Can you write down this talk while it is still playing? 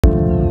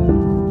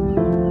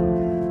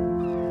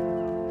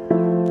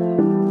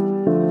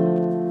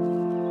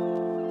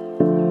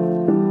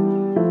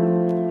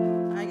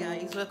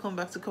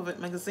back to Covet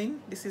magazine.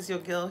 This is your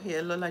girl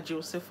here, Lola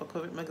Joseph for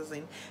Covet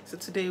magazine. So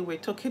today we're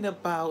talking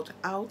about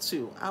how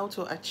to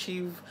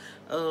achieve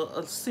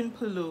a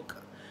simple look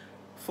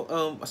for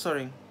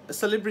a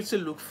celebrity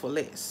look for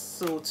less.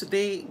 So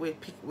today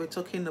we're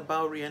talking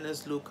about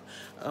Rihanna's look,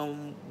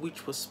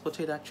 which was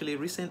spotted actually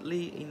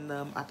recently in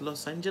at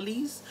Los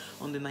Angeles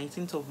on the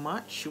 19th of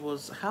March. She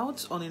was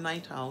out on a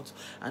night out,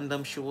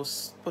 and she was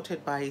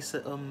spotted by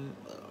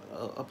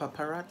a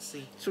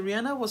paparazzi. So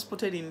Rihanna was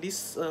spotted in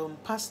this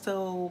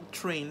pastel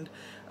trend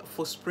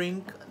for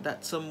spring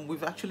that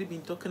we've actually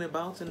been talking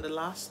about in the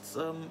last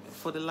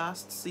for the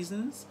last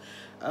seasons.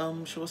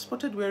 She was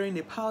spotted wearing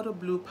a powder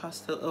blue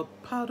pastel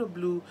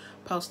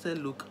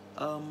look,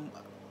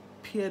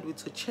 paired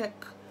with a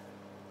check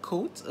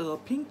coat, a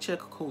pink check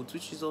coat,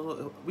 which is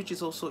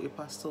also a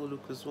pastel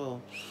look as well.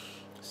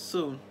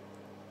 So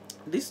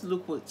this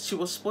look she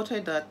was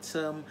spotted at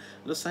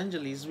Los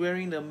Angeles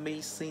wearing a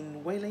Macy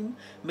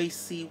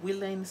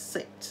Willen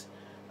set.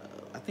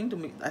 I think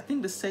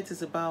the set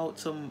is about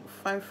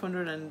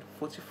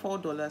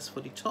 $544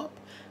 for the top,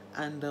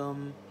 and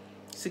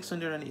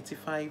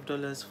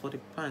 $685 for the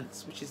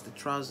pants, which is the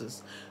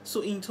trousers.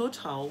 So in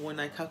total, when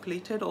I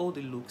calculated all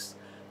the looks,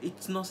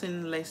 it's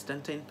nothing less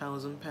than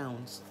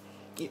 £10,000.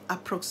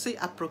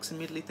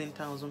 Approximately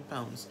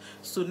 £10,000.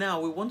 So now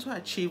we want to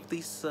achieve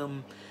this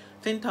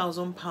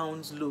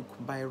 £10,000 look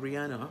by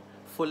Rihanna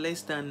for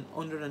less than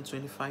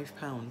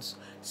 £125.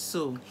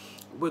 So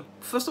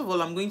first of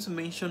all, I'm going to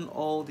mention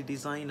all the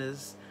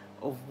designers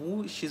of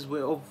who she's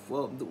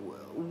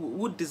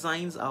who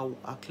designs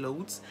our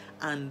clothes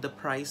and the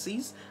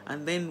prices,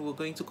 and then we're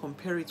going to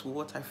compare it with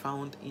what I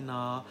found in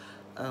our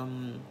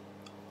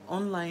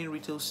online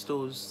retail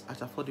stores at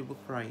affordable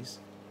price.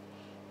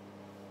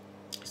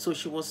 So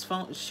she was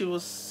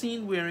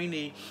seen wearing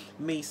a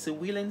Macy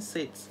Willen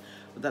set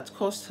that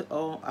cost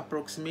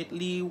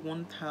approximately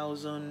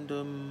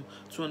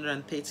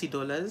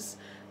 $1,230,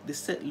 the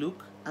set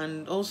look,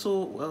 and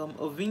also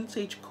a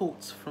vintage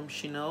coat from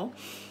Chanel.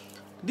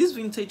 This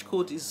vintage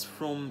coat is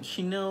from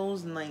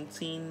Chanel's let's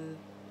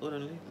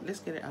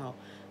get it out.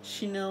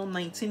 Chanel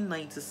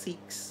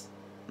 1996.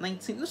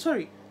 Not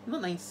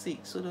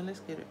 96. Hold on, let's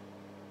get it.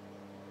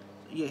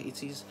 Yeah,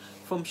 it is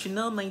from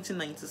Chanel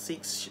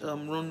 1996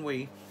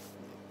 runway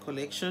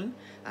collection,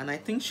 and I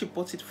think she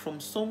bought it from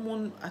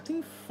someone, I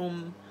think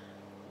from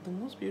the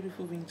most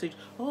beautiful vintage,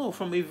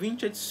 from a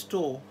vintage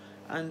store.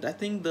 And I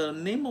think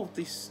I'm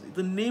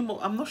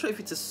not sure if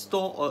it's a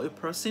store or a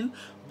person,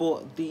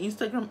 but the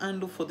Instagram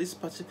handle for this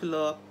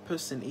particular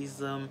person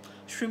is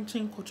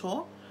Shrimpton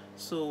Couture.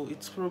 So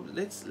it's probably,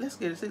 let's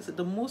get it, it's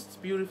the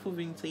most beautiful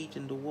vintage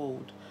in the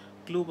world,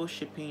 global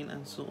shipping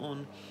and so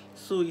on.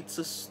 So it's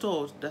a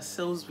store that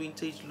sells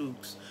vintage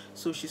looks.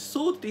 So she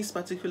sold this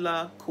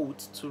particular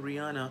coat to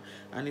Rihanna,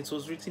 and it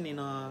was written in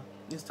her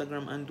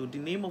Instagram handle. The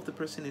name of the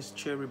person is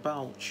Cherry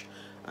Bouch,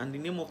 and the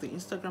name of the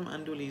Instagram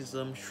handle is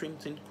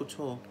Shrimpton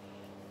Couture.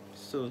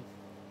 So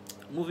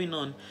moving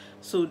on,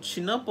 so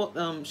Chanel bought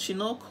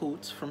Chanel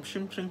coat from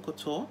Shrimpton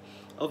Couture,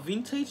 a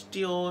vintage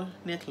Dior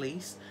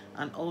necklace,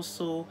 and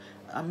also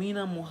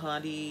Amina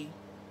Muhadi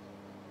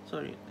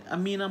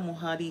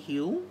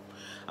heel.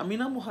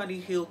 Amina Muhadi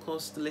heel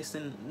cost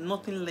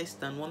nothing less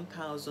than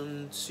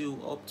 £1,000 to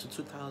up to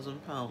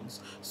 £2,000.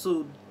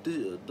 So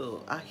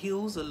our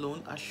heels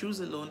alone, our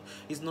shoes alone,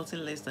 is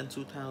nothing less than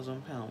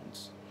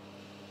 £2,000.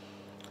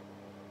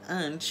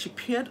 And she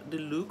finished the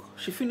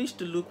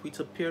look with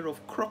a pair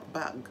of croc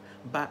bag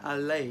by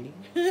Alay.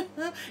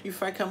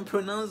 If I can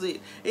pronounce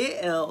it,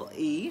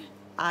 ALEIA.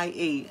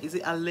 Is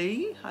it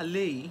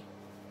Alay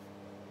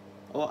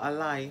or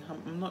Alay?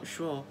 I'm not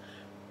sure.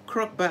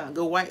 Croc bag,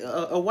 a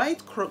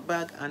white croc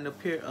bag, and a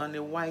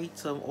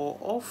white or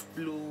off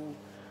blue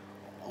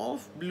or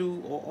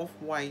off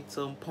white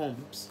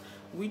pumps,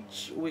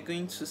 which we're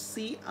going to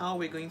see how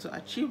we're going to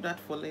achieve that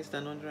for less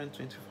than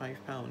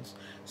 £125.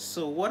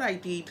 So what I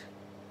did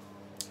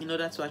in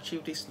order to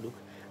achieve this look,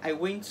 I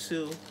went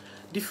to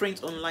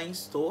different online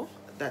store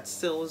that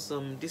sells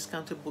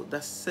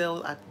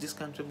sell at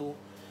discountable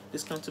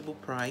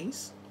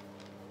price.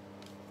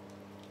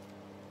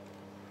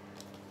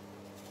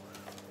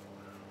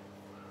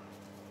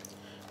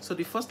 So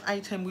the first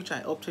item which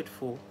I opted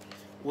for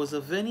was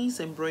a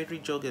Venice embroidery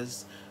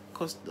joggers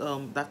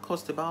that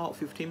cost about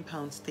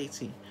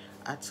 £15.30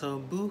 at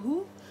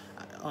Boohoo.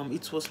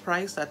 It was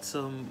priced at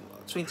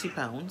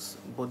 £20,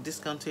 but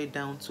discounted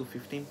down to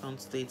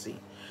 £15.30.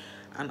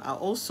 And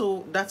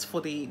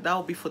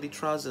that'll be for the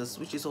trousers,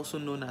 which is also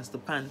known as the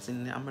pants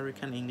in the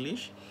American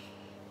English.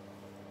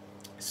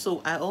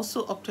 So I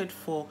also opted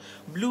for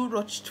blue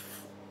ruched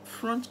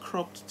front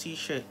cropped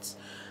t-shirts.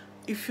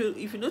 If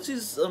you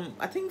notice,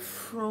 I think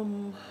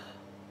from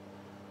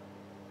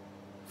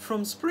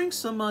spring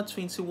summer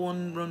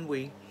 21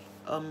 runway,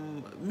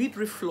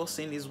 midriff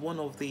flossing is one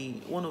of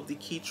the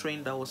key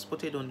trends that was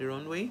spotted on the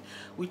runway,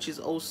 which is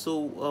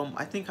also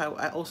I think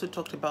I also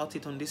talked about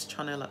it on this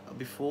channel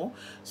before.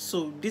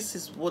 So this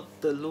is what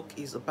the look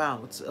is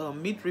about,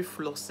 midriff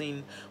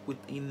flossing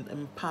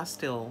in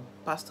pastel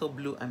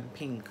blue and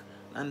pink.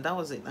 and that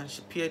was it. And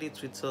she paired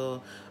it with a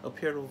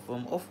pair of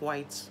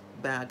off-white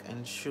bag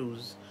and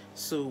shoes,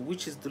 so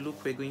which is the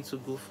look we're going to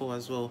go for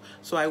as well.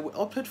 So I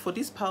opted for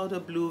this powder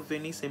blue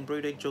Venice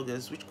embroidered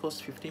joggers, which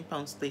cost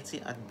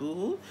 £15.30 at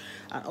Boohoo,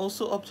 and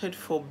also opted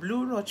for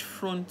blue ruch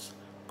front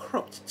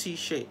cropped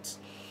t-shirt,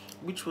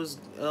 which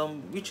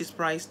is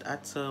priced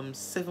at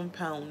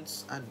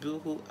 £7 at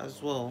Boohoo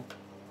as well.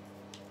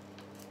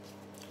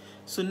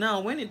 So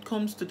now when it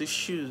comes to the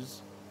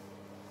shoes,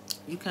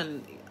 you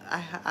can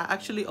I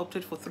actually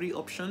opted for 3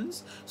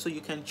 options, so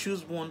you can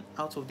choose one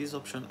out of this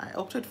option. I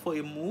opted for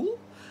a mule,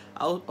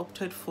 I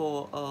opted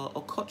for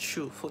a cut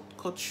shoe,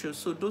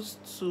 so those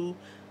two.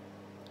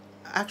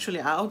 Actually,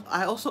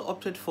 I also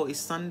opted for a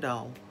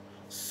sandal.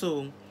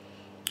 So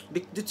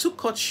the 2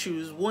 cut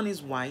shoes, one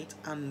is white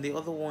and the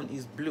other one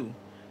is blue,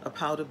 a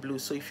powder blue.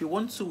 So if you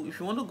want to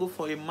go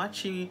for a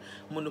matchy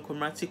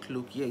monochromatic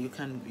look, yeah, you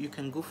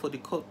can go for the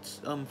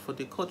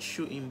cut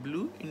shoe in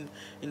blue,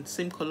 in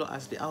same color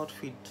as the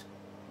outfit,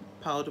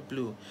 powder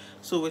blue.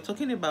 So we're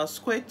talking about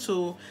square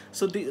toe.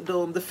 So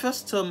the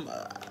first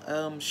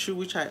shoe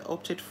which I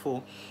opted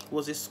for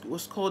was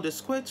called a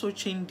square toe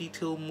chain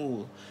detail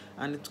mule,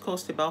 and it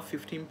cost about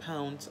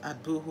 £15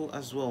 at Boohoo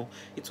as well.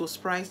 It was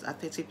priced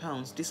at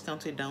 £30,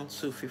 discounted down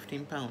to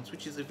 £15,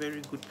 which is a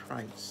very good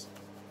price.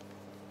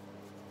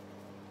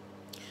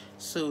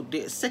 So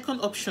the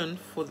second option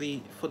for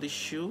the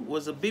shoe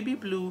was a baby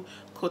blue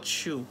cut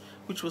shoe,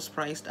 which was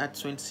priced at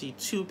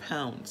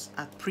 £22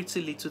 at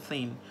Pretty Little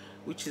Thing,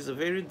 which is a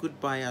very good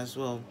buy as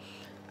well.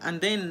 And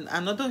then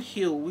another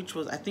heel, which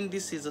was, I think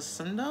this is a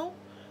sandal,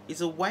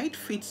 is a wide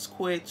fit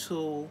square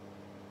toe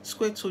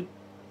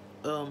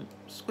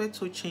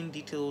chain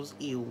details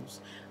heels,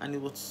 and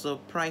it was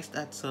priced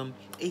at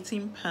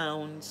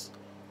 £18.10,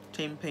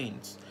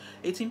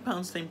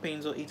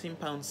 £18.10 or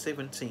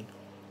 £18.70,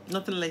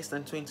 nothing less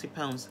than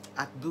 £20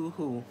 at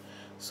Boohoo.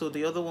 So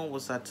the other one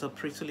was at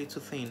Pretty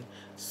Little Thing.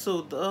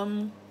 So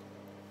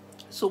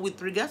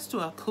with regards to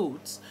our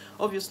coats,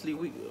 obviously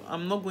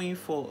I'm not going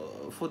for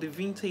the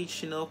vintage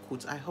Chanel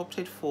coats. I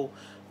opted for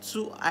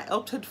 2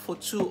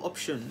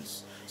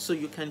 options, so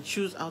you can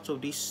choose out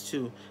of these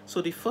 2.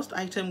 So the first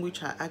item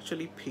which I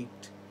actually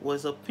picked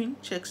was a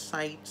pink check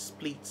side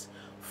split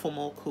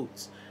formal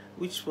coat,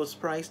 which was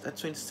priced at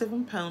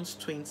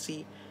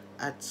 £27.20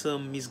 at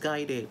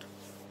Missguided,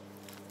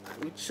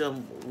 which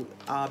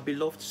our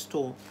beloved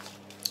store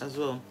as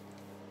well.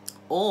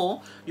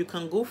 Or you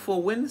can go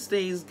for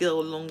Wednesday's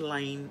Girl long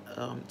line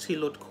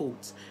tailored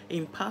coat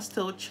in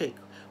pastel check,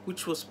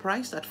 which was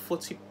priced at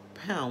 £40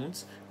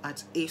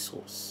 at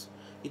Asos.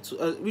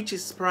 Which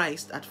is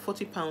priced at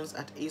 £40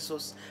 at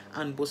Asos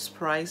and was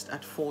priced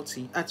at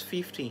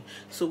 £50.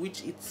 So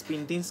which it's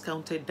been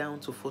discounted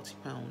down to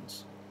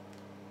 £40.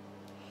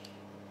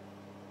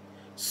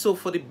 So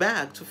for the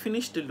bag, to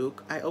finish the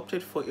look, I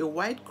opted for a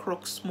white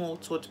Croc small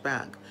tote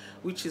bag,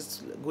 which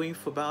is going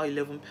for about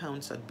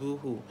 £11 at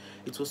Boohoo.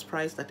 It was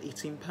priced at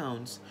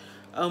 £18.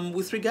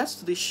 With regards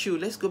to the shoe,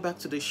 let's go back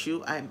to the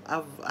shoe. I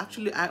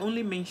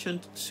only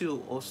mentioned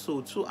 2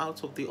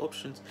 out of the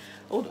options.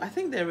 Oh, I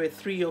think there were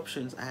 3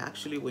 options I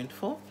actually went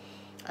for.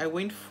 I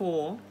went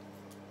for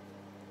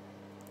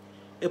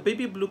a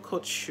baby blue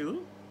cut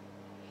shoe,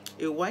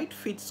 a white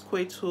fit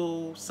square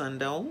toe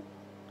sandal.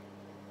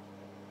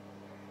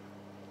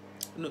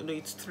 No,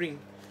 it's 3.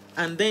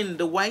 And then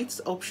the white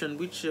option,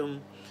 which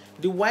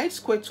the white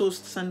square toe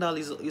sandal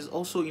is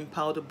also in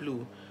powder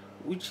blue,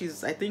 which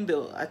is I think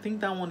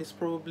that one is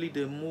probably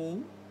the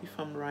mule, if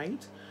I'm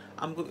right.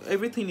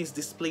 Everything is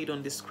displayed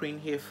on the screen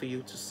here for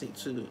you to see,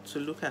 to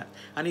look at.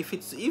 And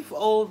if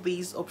all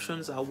these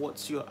options are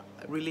what you're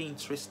really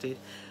interested,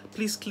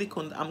 please click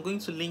on. I'm going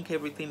to link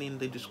everything in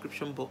the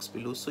description box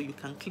below, so you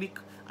can click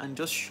and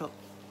just shop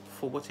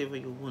for whatever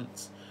you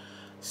want.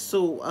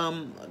 So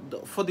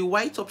for the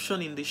white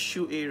option in the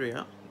shoe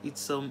area,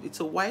 it's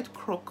a white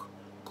Croc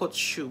cut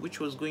shoe,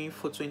 which is going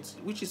for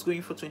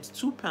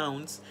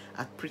 £22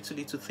 at Pretty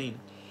Little Thing.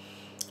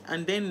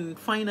 And then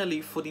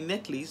finally for the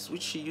necklace,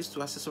 which she used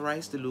to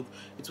accessorize the look,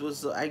 it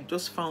was I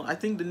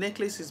think the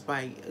necklace is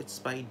by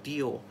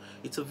Dior.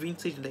 It's a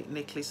vintage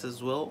necklace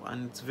as well,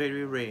 and it's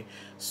very rare.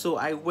 So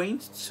I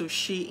went to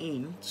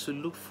Shein to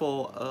look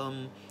for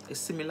a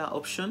similar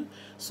option.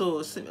 So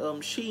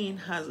Shein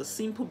has a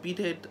simple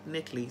beaded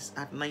necklace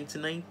at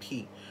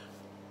 99p.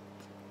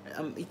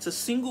 It's a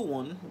single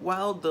one,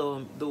 while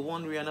the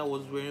one Rihanna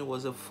was wearing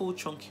was a full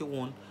chunky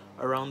one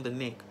around the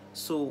neck.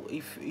 So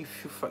if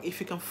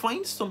you can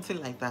find something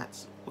like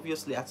that,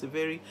 obviously at a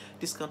very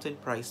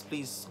discounted price,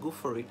 please go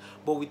for it.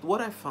 But with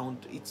what I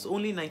found, it's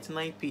only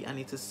 99p, and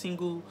it's a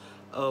single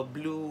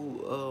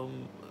blue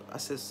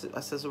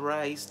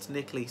accessorized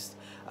necklace.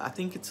 I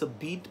think it's a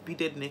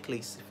beaded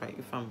necklace,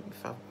 if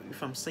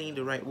I'm saying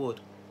the right word.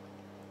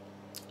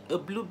 A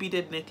blue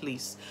beaded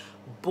necklace,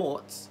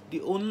 but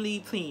the only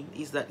thing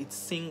is that it's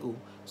single.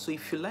 So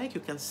if you like,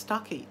 you can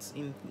stack it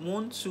in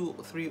 1, 2,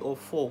 3, or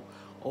 4,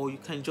 or you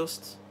can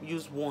just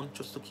use one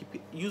just to keep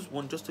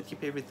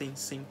everything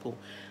simple.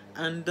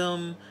 And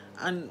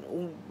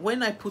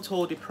when I put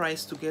all the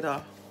price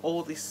together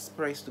all this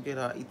price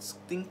together, it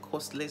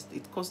costs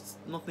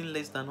nothing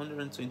less than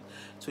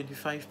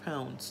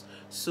 £125.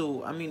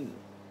 So I mean,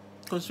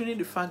 considering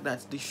the fact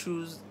that the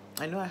shoes,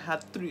 I know I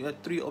had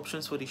three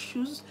options for the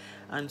shoes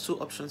and 2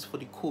 options for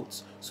the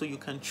coats, so you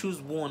can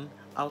choose one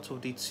out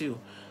of the 2,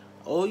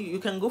 or you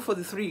can go for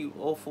the 3,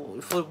 or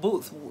for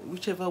both,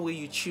 whichever way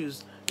you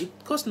choose.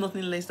 It costs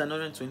nothing less than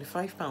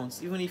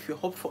 £125. Even if you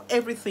opt for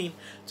everything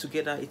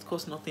together, it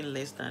costs nothing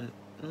less than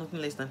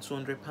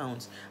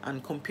 £200.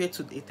 And compared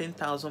to a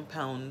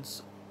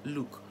 £10,000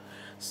 look,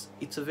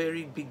 it's a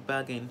very big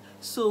bargain.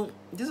 So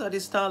these are the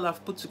style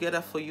I've put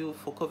together for you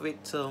for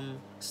Covet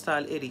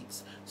style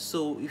edits.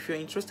 So if you're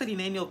interested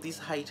in any of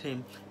these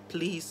items,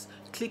 please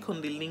click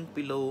on the link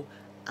below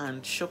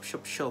and shop.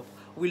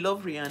 We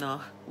love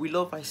Rihanna, we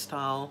love her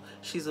style.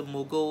 She's a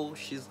mogul.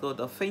 She's got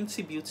a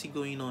Fenty beauty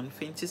going on,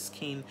 Fenty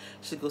skin.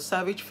 She's got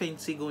Savage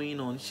Fenty going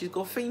on. She's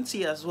got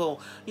Fenty as well,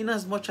 in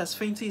as much as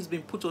Fenty has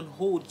been put on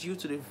hold due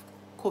to the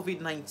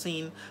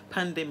COVID-19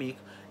 pandemic.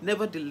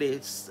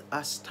 Nevertheless,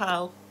 her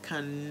style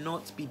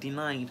cannot be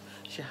denied.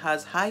 She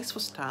has eyes for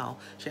style,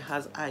 she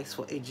has eyes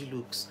for edgy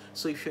looks.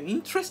 So if you're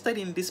interested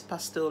in this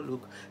pastel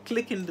look,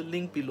 click in the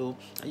link below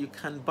and you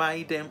can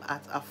buy them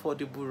at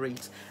affordable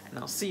rates. And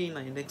I'll see you in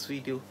my next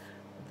video.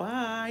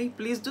 Bye.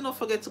 Please do not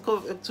forget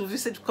to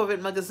visit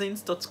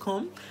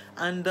covetmagazines.com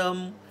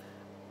and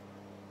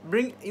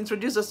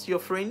introduce us to your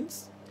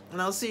friends,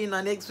 and I'll see you in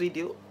our next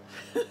video.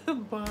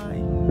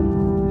 Bye.